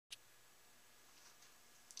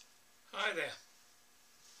Hi there.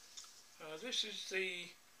 This is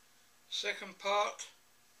the second part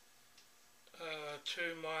to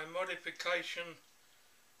my modification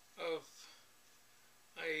of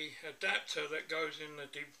a adapter that goes in the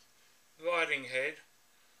dividing head,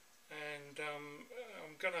 and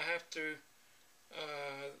I'm going to have to,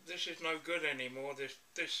 this is no good anymore,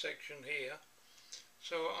 this section here,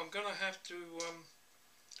 so I'm going to have to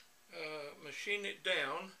machine it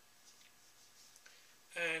down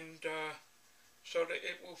and so that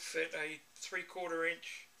it will fit a 3/4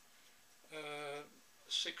 inch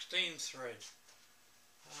 16 thread.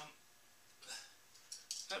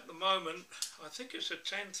 At the moment, I think it's a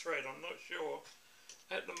 10 thread, I'm not sure.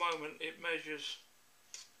 At the moment it measures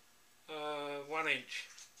 1 inch.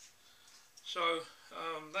 So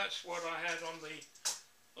that's what I had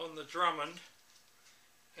on the Drummond.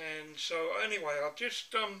 And so anyway, I've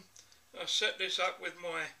just set this up with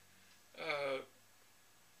my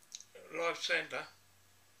live center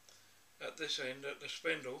at this end, at the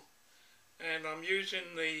spindle, and I'm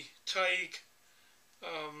using the Taig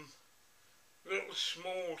little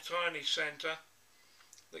small tiny center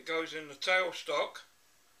that goes in the tailstock,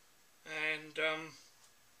 and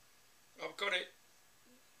I've got it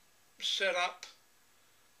set up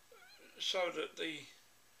so that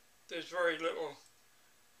there's very little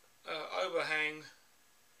overhang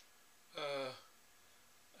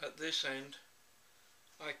at this end.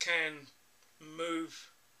 I can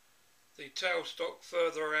move the tailstock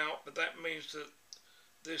further out, but that means that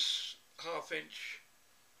this 1/2 inch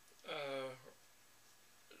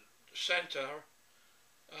center,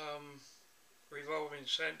 revolving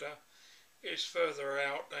center, is further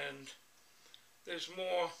out, and there's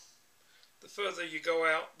more, the further you go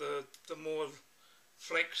out, the more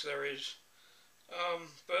flex there is.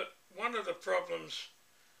 But one of the problems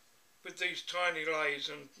with these tiny lathes,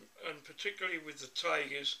 and particularly with the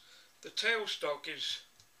Taig, is the tailstock is,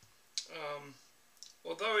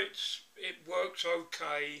 although it works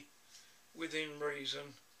okay within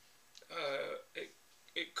reason,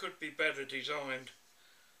 it could be better designed.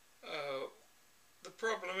 The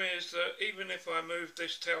problem is that even if I move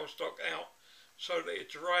this tailstock out so that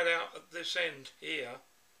it's right out at this end here,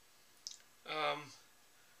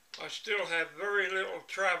 I still have very little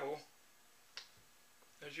travel.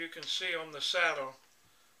 As you can see on the saddle,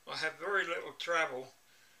 I have very little travel,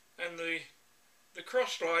 and the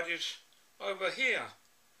cross slide is over here.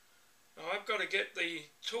 Now I've got to get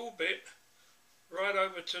the tool bit right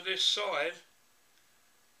over to this side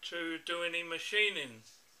to do any machining.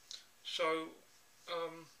 So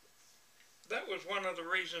that was one of the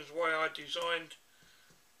reasons why I designed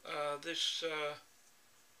this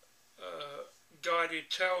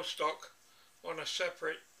guided tailstock on a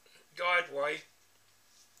separate guideway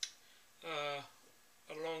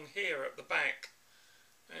along here at the back.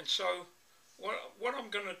 And so what I'm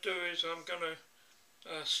going to do is I'm going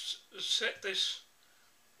to set this,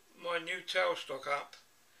 my new tailstock, up,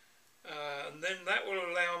 and then that will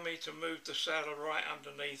allow me to move the saddle right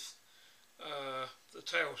underneath the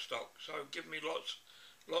tailstock, so give me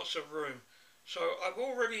lots of room. So I've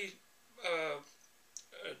already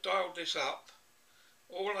dialed this up.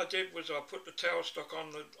 All I did was I put the tailstock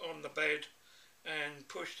on the bed and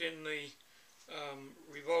pushed in the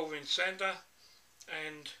revolving center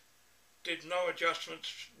and did no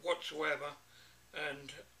adjustments whatsoever.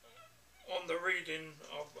 And on the reading,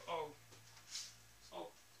 I'll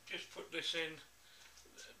just put this in.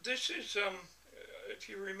 This is, if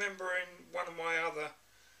you remember in one of my other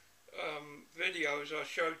videos, I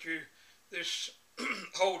showed you this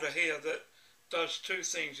holder here that does two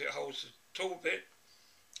things. It holds the tool bit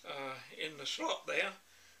in the slot there,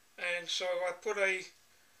 and so I put a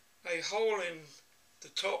hole in the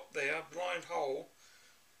top there, blind hole,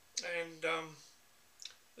 and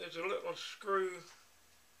there's a little screw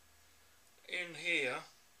in here,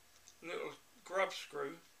 a little grub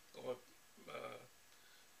screw or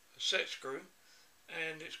a set screw,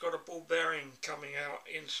 and it's got a ball bearing coming out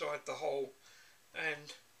inside the hole,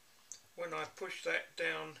 and when I push that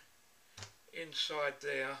down inside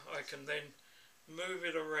there, I can then move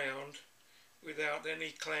it around without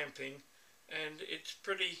any clamping, and it's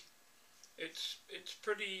pretty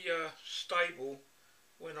stable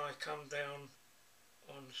when I come down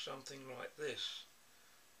on something like this.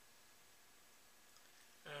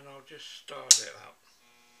 And I'll just start it up,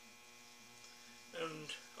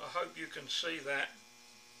 and I hope you can see that.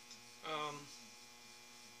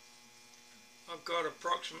 I've got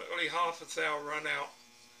approximately 1/2 thou run out,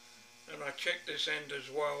 and I checked this end as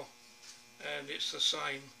well, and it's the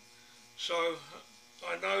same. So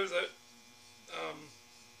I know that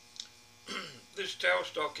this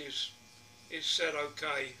tailstock is set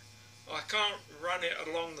okay. I can't run it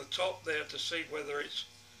along the top there to see whether it's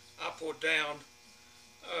up or down.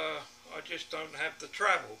 I just don't have the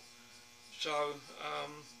travel. So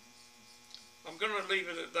I'm going to leave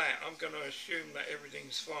it at that. I'm going to assume that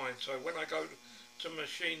everything's fine. So when I go to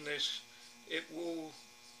machine this, it will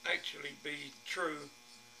actually be true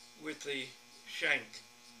with the shank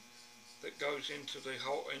that goes into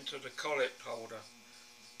the collet holder.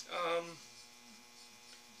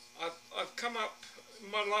 I've come up,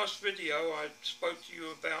 in my last video I spoke to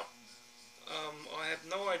you about, I have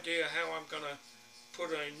no idea how I'm going to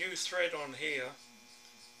put a new thread on here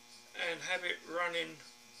and have it running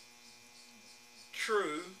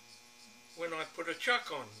true when I put a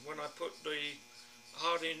chuck on, when I put the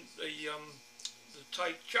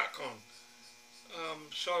Taig Chuck on.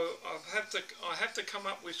 So I have to come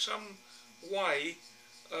up with some way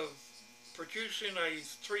of producing a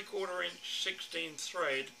 3/4 inch 16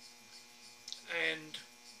 thread and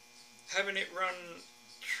having it run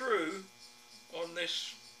true on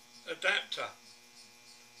this adapter.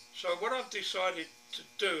 So what I've decided to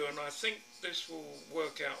do, and I think this will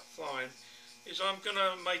work out fine, is I'm going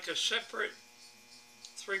to make a separate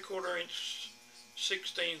 3/4 inch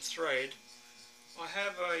 16 thread. I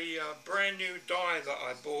have a brand new die that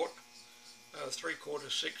I bought, 3/4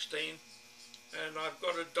 16, and I've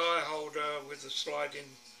got a die holder with the sliding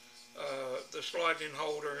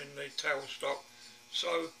holder in the tailstock.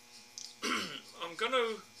 So I'm going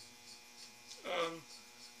to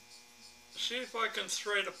see if I can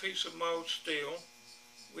thread a piece of mild steel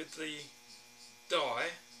with the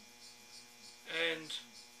die, and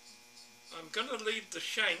I'm going to leave the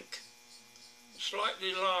shank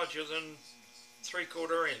slightly larger than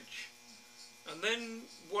 3/4 inch, and then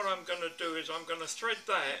what I'm going to do is I'm going to thread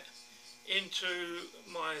that into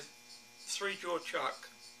my 3-jaw chuck,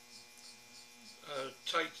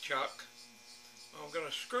 Taig Chuck. I'm going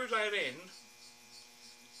to screw that in,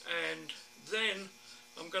 and then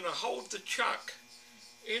I'm going to hold the chuck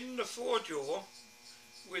in the 4-jaw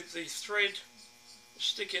with the thread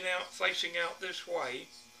sticking out, facing out this way,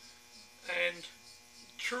 and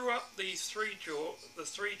true up the 3-jaw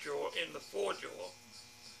in the 4-jaw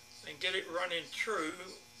and get it running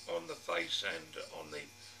true on the face and on the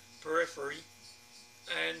periphery.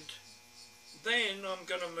 And then I'm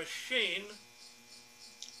going to machine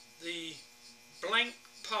the blank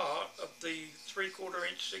part of the 3/4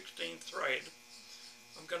 inch 16 thread.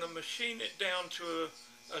 I'm going to machine it down to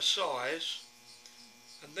a size,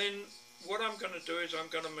 and then what I'm going to do is I'm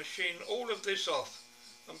going to machine all of this off.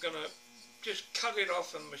 I'm going to just cut it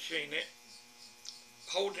off and machine it,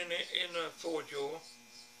 holding it in a 4-jaw,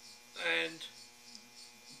 and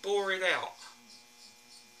bore it out.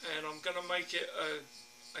 And I'm going to make it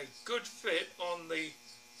a good fit on the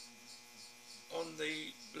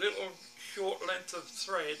little short length of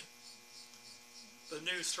thread, the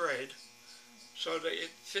new thread, so that it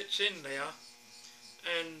fits in there.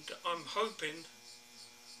 And I'm hoping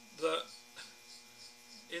that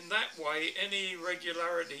in that way any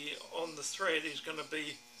irregularity on the thread is going to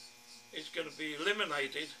be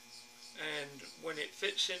eliminated, and when it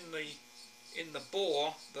fits in the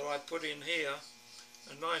bore that I put in here,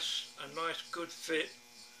 a nice good fit,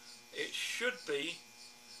 it should be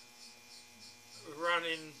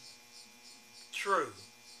running true.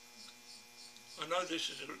 I know this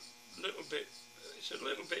is a little bit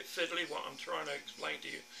fiddly what I'm trying to explain to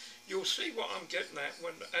you. You'll see what I'm getting at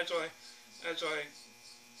as I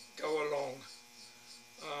go along.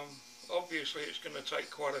 Obviously it's going to take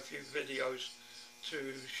quite a few videos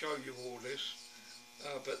to show you all this,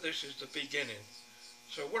 but this is the beginning.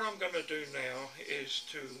 So what I'm going to do now is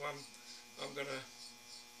I'm going to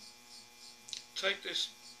take this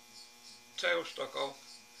tailstock off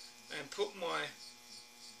and put my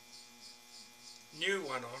new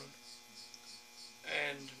one on,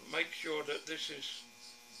 and make sure that this is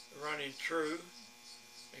running true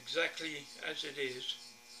exactly as it is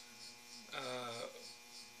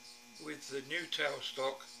with the new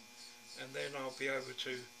tailstock, and then I'll be able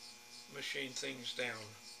to machine things down.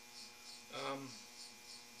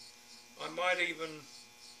 I might even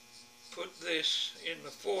put this in the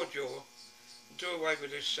 4-jaw, do away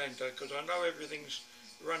with this center, because I know everything's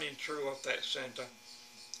running true off that center.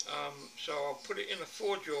 So I'll put it in a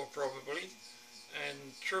 4-jaw probably,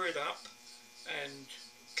 and true it up, and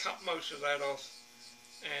cut most of that off,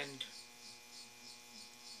 and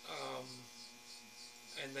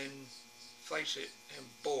then face it and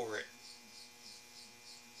bore it.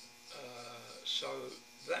 So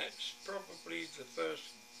that's probably the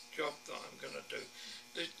first job that I'm going to do.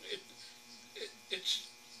 It's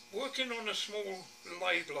working on a small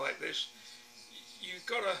lathe like this. You've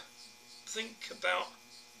got to think about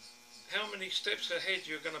how many steps ahead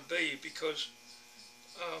you're going to be, because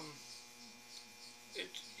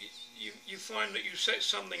you find that you set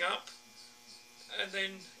something up and then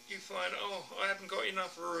you find, oh, I haven't got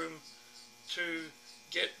enough room to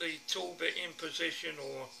get the tool bit in position,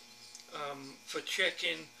 or for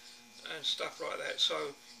checking and stuff like that. So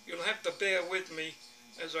you'll have to bear with me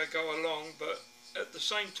as I go along, but at the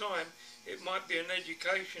same time it might be an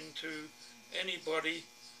education to anybody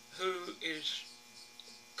who is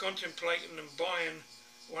contemplating and buying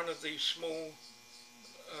one of these small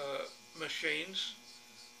machines,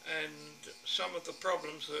 and some of the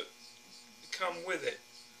problems that come with it.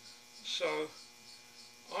 So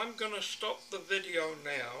I'm going to stop the video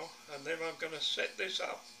now, and then I'm going to set this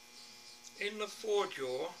up in the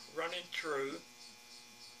 4-jaw running true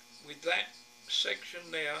with that section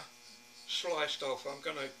there sliced off. I'm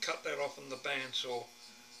going to cut that off on the bandsaw.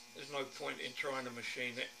 There's no point in trying to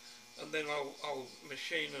machine it. And then I'll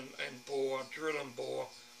machine and bore, drill and bore,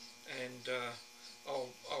 and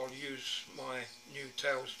I'll use my new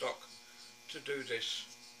tailstock to do this.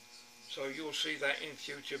 So you'll see that in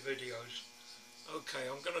future videos. Okay,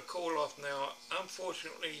 I'm going to call off now.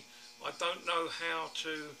 Unfortunately, I don't know how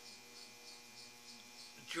to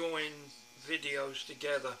join videos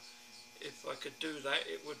together. If I could do that,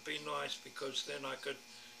 it would be nice, because then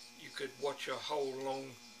you could watch a whole long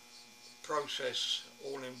process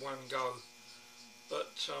all in one go.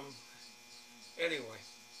 But anyway,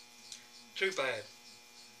 too bad.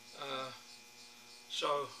 So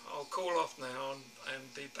I'll call off now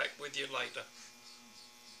and be back with you later.